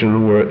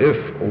transmission where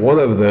if one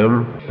of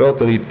them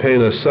felt any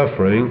pain or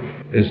suffering,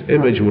 his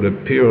image would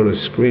appear on a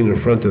screen in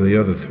front of the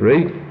other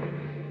 3.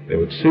 They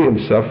would see him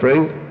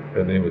suffering,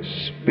 and they would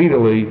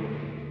speedily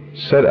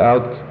set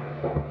out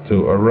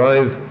to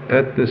arrive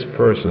at this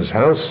person's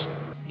house,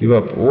 give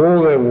up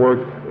all their work,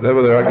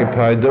 whatever they're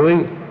occupied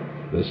doing,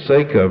 for the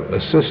sake of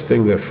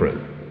assisting their friend.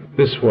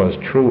 This was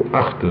true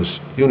Achdus,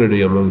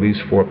 unity among these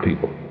 4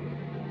 people.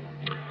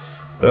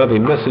 Now the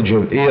message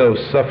of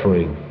Eov's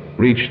suffering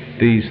reached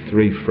these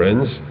 3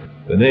 friends.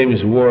 The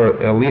names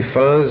were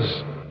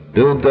Eliphaz,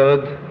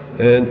 Bildad,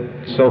 and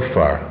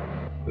Zophar,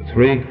 the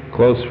 3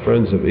 close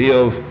friends of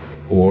Eov,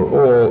 who were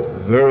all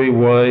very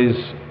wise,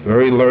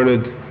 very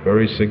learned,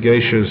 very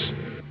sagacious,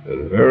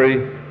 and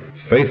very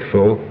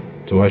faithful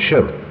to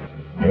Hashem.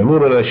 Their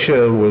emunah on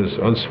Hashem was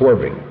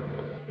unswerving.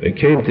 They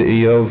came to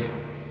Eov.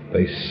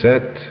 They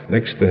sat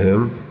next to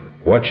him,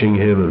 watching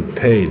him in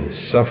pain,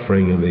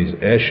 suffering in these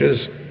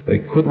ashes. They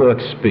could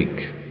not speak.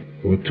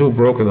 They were too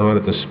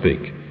broken-hearted to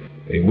speak.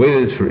 They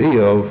waited for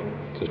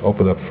Eov to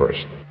open up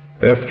first.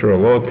 After a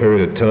long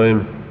period of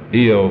time,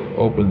 Eov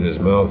opened his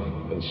mouth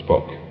and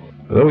spoke.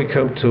 And then we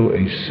come to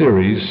a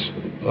series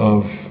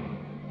of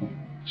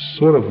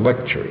sort of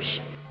lectures.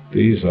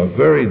 These are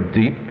very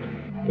deep.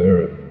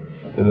 They're,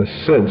 in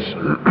a sense,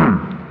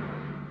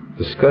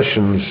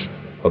 discussions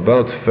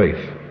about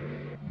faith.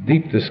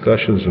 Deep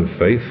discussions of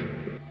faith,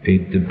 a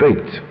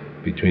debate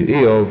between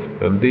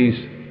Eov and these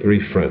 3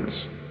 friends.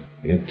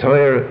 The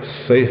entire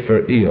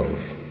Sefer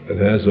Eov, that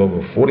has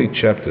over 40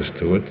 chapters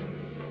to it,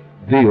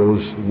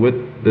 deals with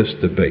this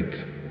debate.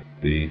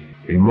 The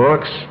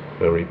remarks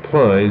and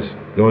replies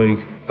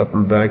going up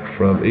and back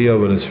from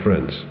Eov and his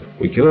friends.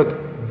 We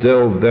cannot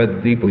delve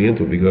that deeply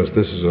into it because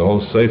this is a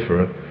whole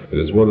Sefer, It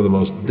is one of the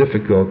most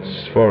difficult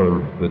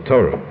Sfarim, the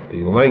Torah.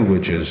 The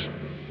language is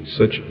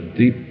such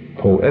deep,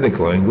 poetic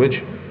language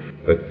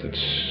that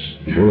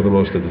it's one of the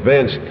most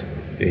advanced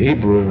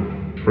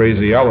Hebrew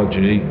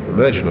phraseology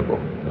imaginable.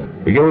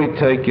 We can only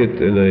take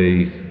it in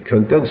a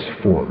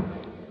condensed form,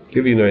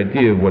 give you an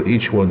idea of what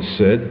each one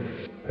said,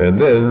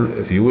 and then,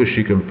 if you wish,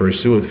 you can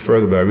pursue it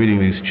further by reading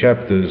these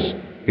chapters,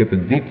 get the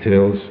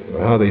details of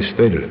how they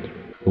stated it.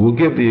 We'll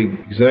give the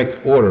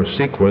exact order,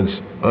 sequence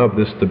of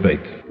this debate.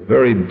 A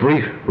very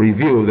brief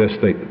review of their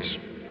statements.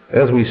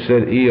 As we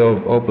said,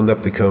 Eov opened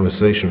up the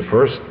conversation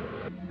first.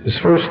 His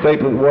first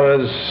statement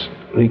was,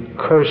 he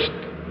cursed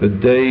the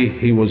day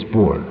he was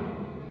born.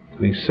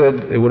 He said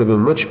it would have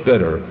been much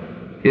better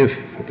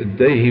if the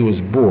day he was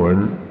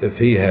born, if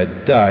he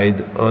had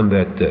died on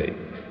that day,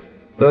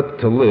 not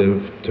to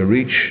live to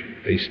reach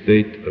a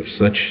state of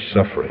such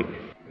suffering.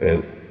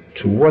 And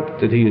to what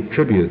did he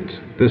attribute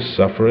this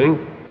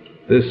suffering?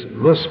 This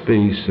must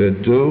be, he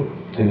said, due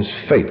to his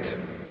fate.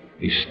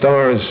 His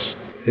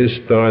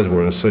stars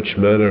were in such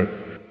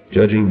manner,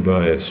 judging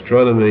by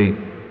astronomy,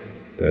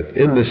 that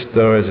in the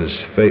stars his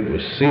fate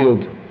was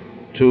sealed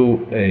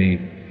to a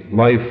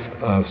life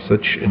of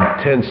such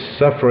intense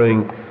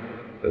suffering,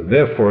 and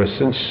therefore,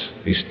 since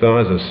the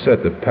stars are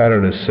set, the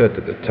pattern is set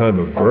at the time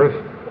of birth,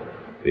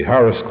 the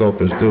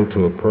horoscope is due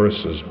to a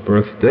person's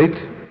birth date.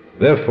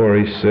 Therefore,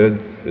 he said,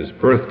 his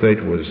birth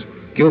date was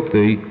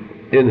guilty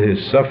in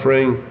his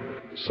suffering,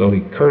 so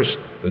he cursed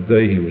the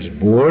day he was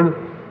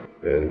born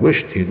and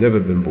wished he had never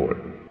been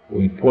born.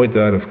 We point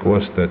out, of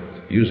course, that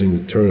using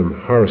the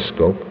term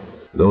horoscope,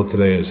 known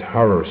today as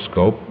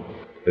horoscope,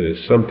 it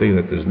is something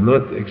that does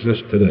not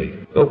exist today.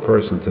 No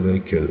person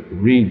today can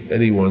read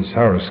anyone's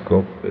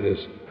horoscope. It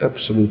is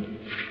absolute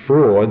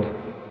fraud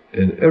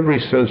in every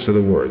sense of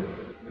the word.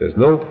 There's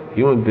no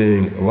human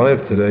being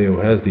alive today who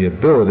has the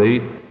ability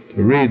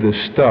to read the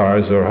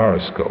stars or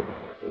horoscope.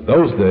 In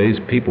those days,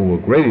 people were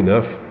great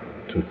enough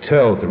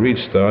to read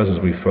stars,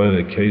 as we find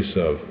in the case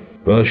of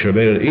Moshe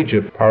Rabbeinu in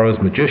Egypt.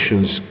 Pharaoh's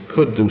magicians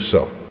could do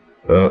so.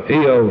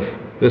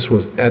 Eov, this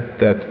was at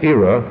that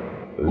era,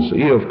 and so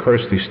Eov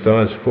cursed the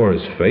stars for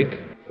his fate.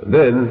 And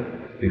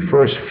then the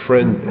first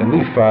friend,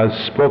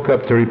 Eliphaz, spoke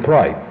up to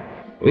reply.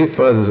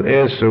 Eliphaz's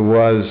answer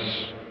was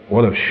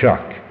one of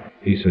shock.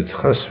 He said,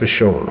 Chas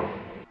v'sholom,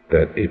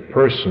 that a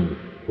person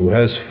who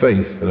has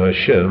faith in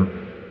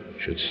Hashem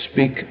should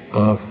speak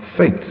of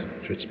fate,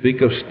 should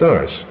speak of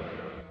stars.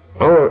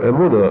 Our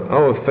emunah,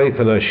 our faith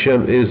in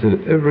Hashem, is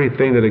that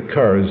everything that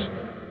occurs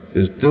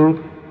is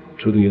due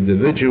to the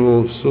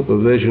individual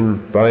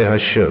supervision by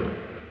Hashem.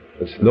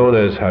 It's known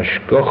as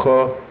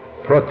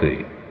hashgacha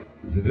prati,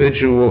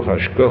 individual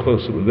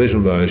hashgacha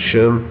supervision by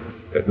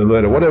Hashem, that no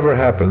matter whatever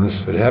happens,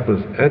 it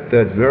happens at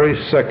that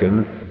very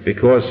second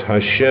because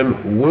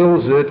Hashem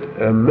wills it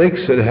and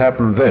makes it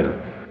happen then.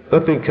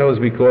 Nothing comes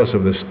because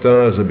of the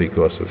stars or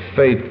because of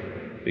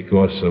fate,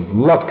 because of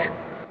luck,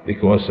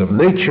 because of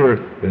nature.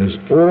 It is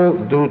all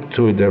due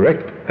to a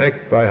direct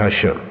act by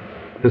Hashem.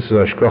 This is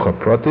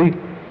hashgacha prati,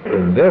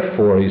 and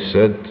therefore, he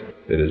said,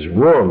 it is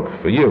wrong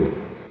for you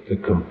to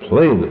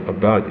complain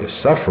about your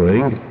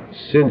suffering,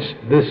 since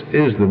this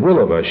is the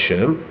will of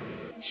Hashem.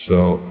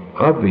 So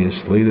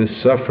obviously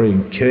this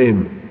suffering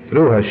came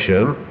through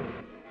Hashem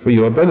for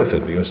your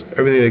benefit, because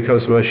everything that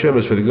comes from Hashem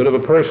is for the good of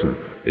a person.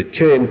 It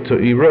came to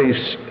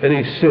erase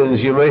any sins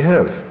you may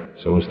have.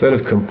 So instead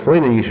of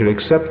complaining, you should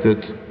accept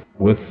it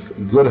with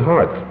good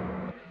heart.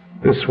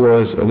 This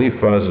was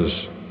Eliphaz's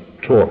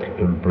talk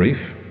in brief,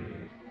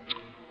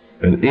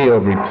 and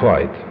Eov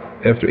replied.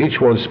 After each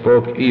one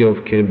spoke,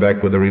 Eov came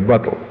back with a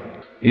rebuttal.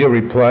 Eov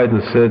replied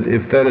and said,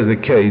 if that is the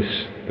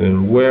case,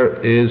 then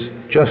where is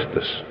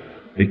justice?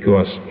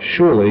 Because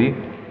surely,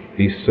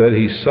 he said,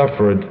 he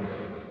suffered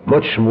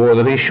much more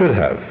than he should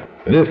have.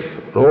 And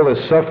if all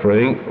is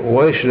suffering,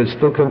 why should it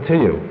still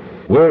continue?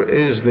 Where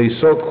is the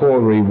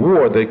so-called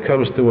reward that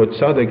comes to a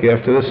tzaddik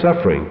after the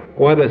suffering?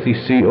 Why does he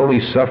see only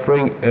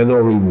suffering and no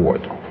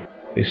reward?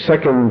 A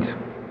second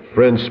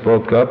friend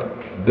spoke up,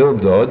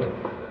 Bildad.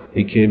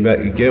 He came back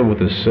again with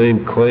the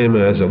same claim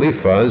as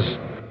Eliphaz,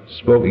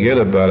 spoke again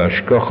about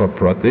hashgacha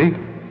prati,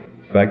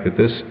 the fact that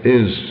this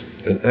is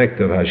an act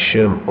of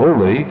Hashem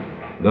only,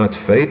 not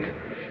fate,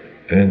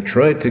 and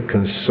tried to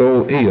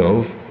console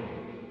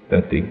Eov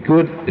that the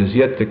good is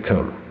yet to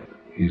come.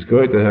 He's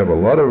going to have a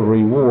lot of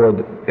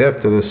reward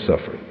after this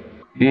suffering.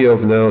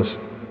 Eov now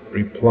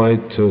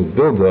replied to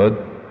Bildad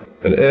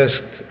and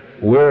asked,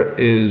 where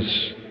is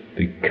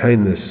the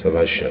kindness of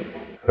Hashem?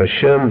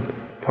 Hashem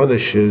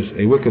punishes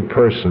a wicked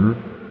person.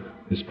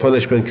 His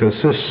punishment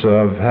consists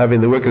of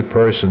having the wicked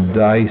person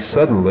die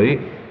suddenly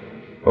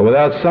or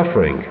without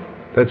suffering.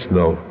 That's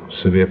no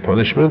severe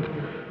punishment.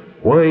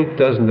 Why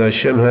doesn't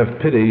Hashem have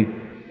pity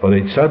on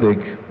a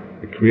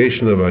tzaddik, the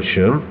creation of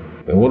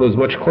Hashem, and one who is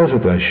much closer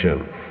to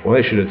Hashem?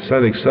 Why should a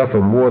tzaddik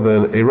suffer more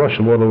than a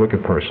Russian, more than a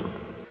wicked person?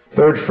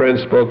 Third friend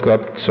spoke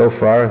up so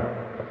far,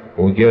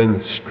 who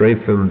again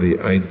strengthened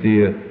the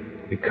idea,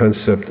 the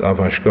concept of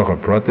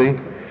hashgacha prati,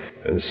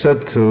 and said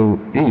to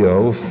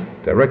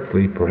Eov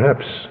directly,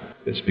 perhaps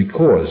it's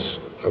because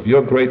of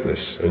your greatness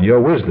and your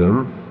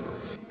wisdom,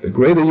 the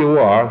greater you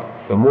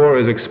are, the more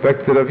is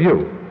expected of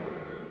you.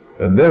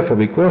 And therefore,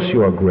 because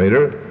you are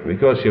greater,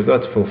 because you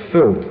have not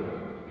fulfilled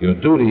your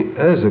duty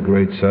as a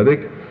great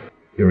tzaddik,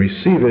 you're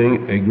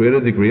receiving a greater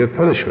degree of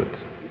punishment.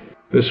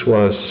 This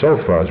was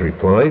Sofar's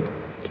reply.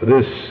 To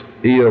this,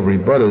 Eov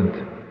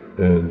rebutted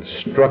and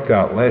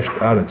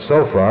lashed out at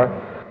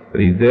Sofar,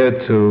 that he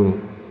dared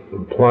to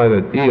imply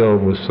that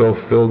Eov was so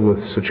filled with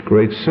such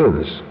great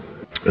sins,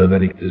 and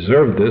that he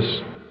deserved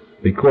this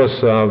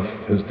because of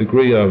his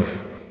degree of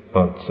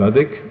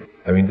tzaddik,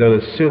 having done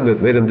a sin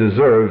that made him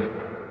deserve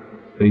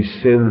a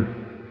sin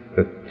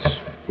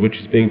which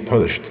is being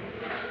punished.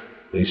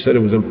 And he said it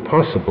was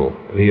impossible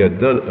that he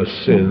had done a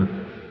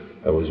sin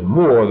that was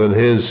more than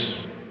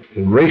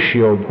in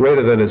ratio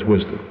greater than his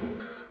wisdom.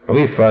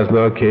 Eliphaz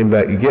now came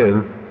back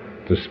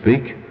again to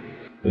speak,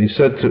 and he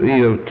said to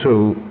Eov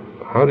too,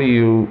 how do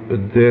you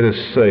dare to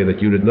say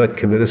that you did not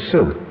commit a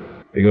sin?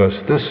 Because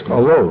this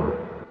alone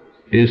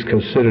is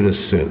considered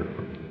a sin.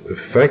 The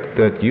fact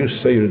that you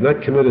say you did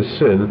not commit a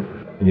sin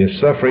and you're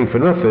suffering for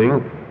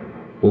nothing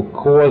will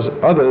cause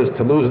others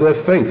to lose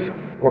their faith.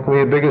 What can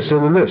be a bigger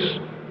sin than this?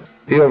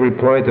 Eov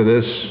replied to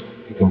this.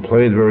 He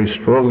complained very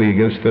strongly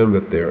against them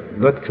that they're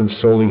not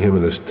consoling him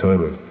in this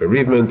time of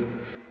bereavement,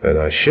 and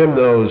Hashem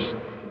knows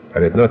I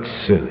did not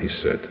sin, he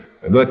said.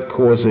 I'm not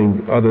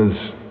causing others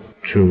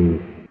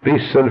to be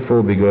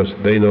sinful because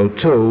they know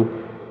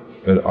too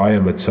that I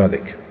am a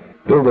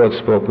tzaddik.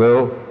 Bildad spoke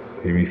now.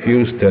 He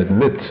refused to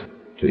admit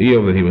to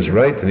Eov that he was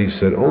right, and he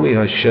said only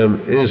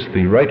Hashem is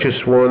the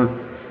righteous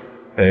one,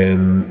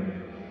 and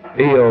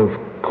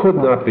Eov could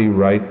not be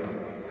right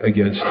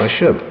against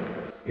Hashem.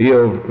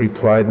 Eov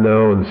replied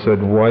now and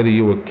said, why do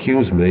you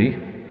accuse me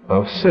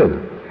of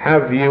sin?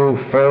 Have you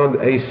found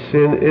a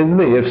sin in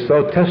me? If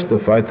so,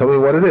 testify, tell me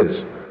what it is.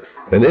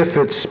 And if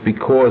it's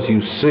because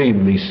you see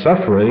me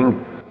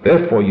suffering,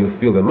 therefore you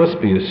feel there must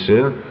be a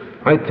sin,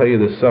 I tell you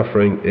the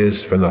suffering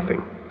is for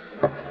nothing.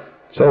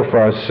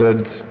 Sophar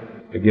said,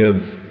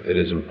 again, it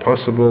is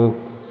impossible,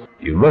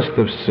 you must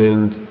have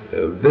sinned,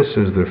 and this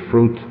is the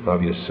fruit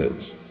of your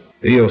sins.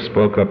 Eov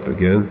spoke up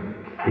again,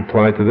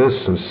 replied to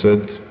this, and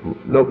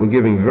said, note, we're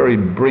giving very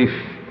brief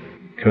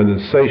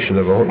condensation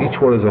of each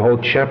one is a whole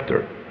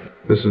chapter.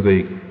 This is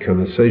the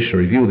condensation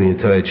review of the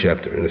entire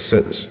chapter in a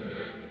sentence.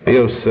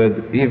 Eov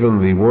said,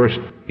 even the worst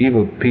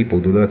evil people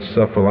do not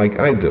suffer like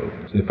I do.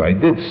 So if I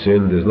did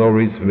sin, there's no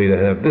reason for me to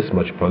have this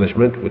much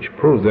punishment, which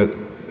proves that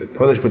the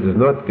punishment does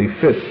not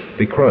befit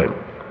the crime.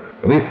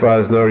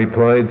 Eliphaz now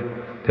replied,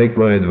 take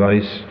my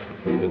advice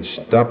and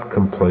stop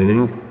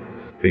complaining,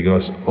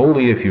 because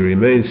only if you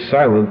remain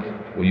silent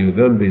will you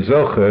then be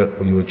zocher,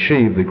 will you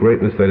achieve the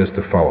greatness that is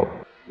to follow.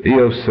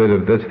 Eov said,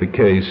 if that's the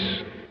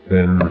case,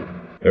 then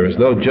there is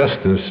no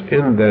justice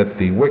in that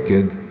the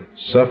wicked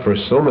suffer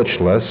so much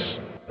less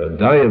and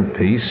die in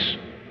peace,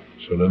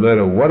 so no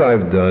matter what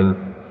I've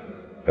done,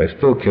 I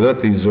still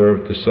cannot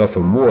deserve to suffer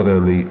more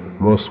than the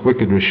most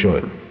wicked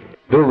Rishonim.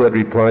 Bildad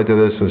replied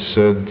to this and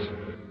said,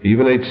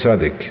 even a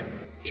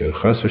tzaddik can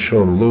chas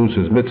v'sholom lose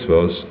his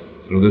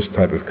mitzvos through this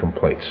type of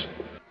complaints.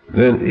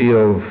 Then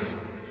Eov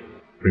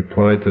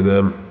replied to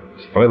them,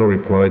 his final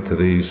reply to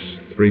these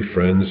three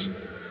friends,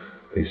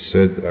 he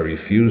said, I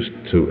refuse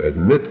to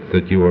admit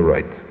that you are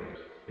right,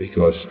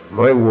 because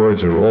my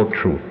words are all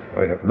truth.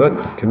 I have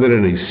not committed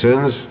any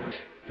sins.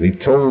 And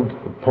he told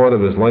a part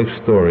of his life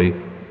story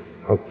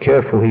how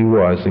careful he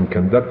was in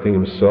conducting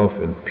himself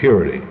in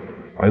purity.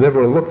 I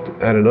never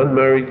looked at an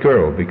unmarried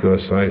girl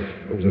because I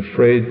was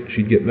afraid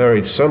she'd get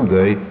married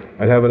someday.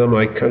 I'd have it on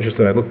my conscience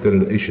that I looked at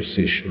an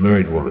ishasish, a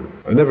married woman.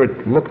 I never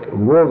looked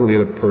wrongly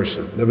at a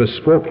person, never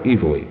spoke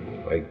evilly.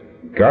 I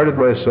guarded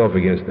myself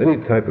against any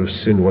type of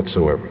sin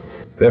whatsoever.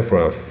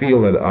 Therefore, I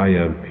feel that I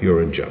am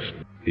pure and just.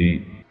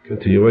 The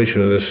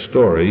continuation of this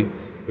story,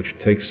 which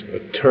takes a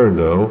turn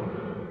now,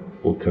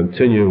 will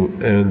continue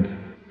and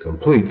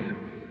complete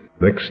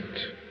next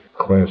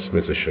class,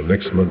 Mitzvah Shem,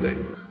 next Monday.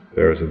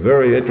 There is a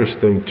very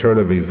interesting turn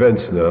of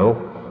events now,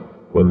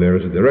 when there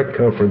is a direct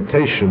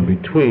confrontation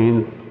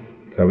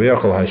between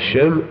Kaviyachol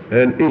Hashem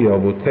and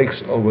Eov, who takes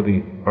over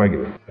the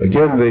argument.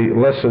 Again, the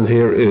lesson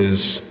here is,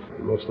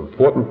 the most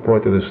important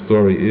point of this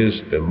story is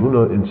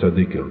emunah in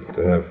tzaddikim,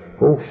 to have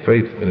full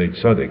faith in a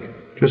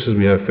tzaddik. Just as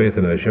we have faith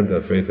in Hashem, to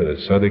have faith in a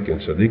tzaddik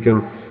and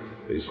tzaddikim,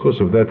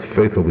 because of that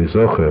faith will be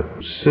zocher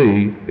to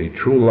see a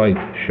true light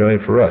shine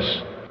for us,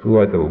 true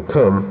light that will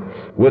come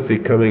with the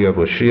coming of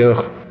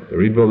Mashiach, the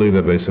rebuilding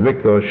of the Beis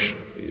HaMikdash,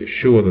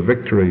 Yeshua, the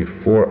victory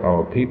for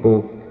our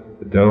people,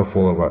 the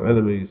downfall of our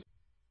enemies.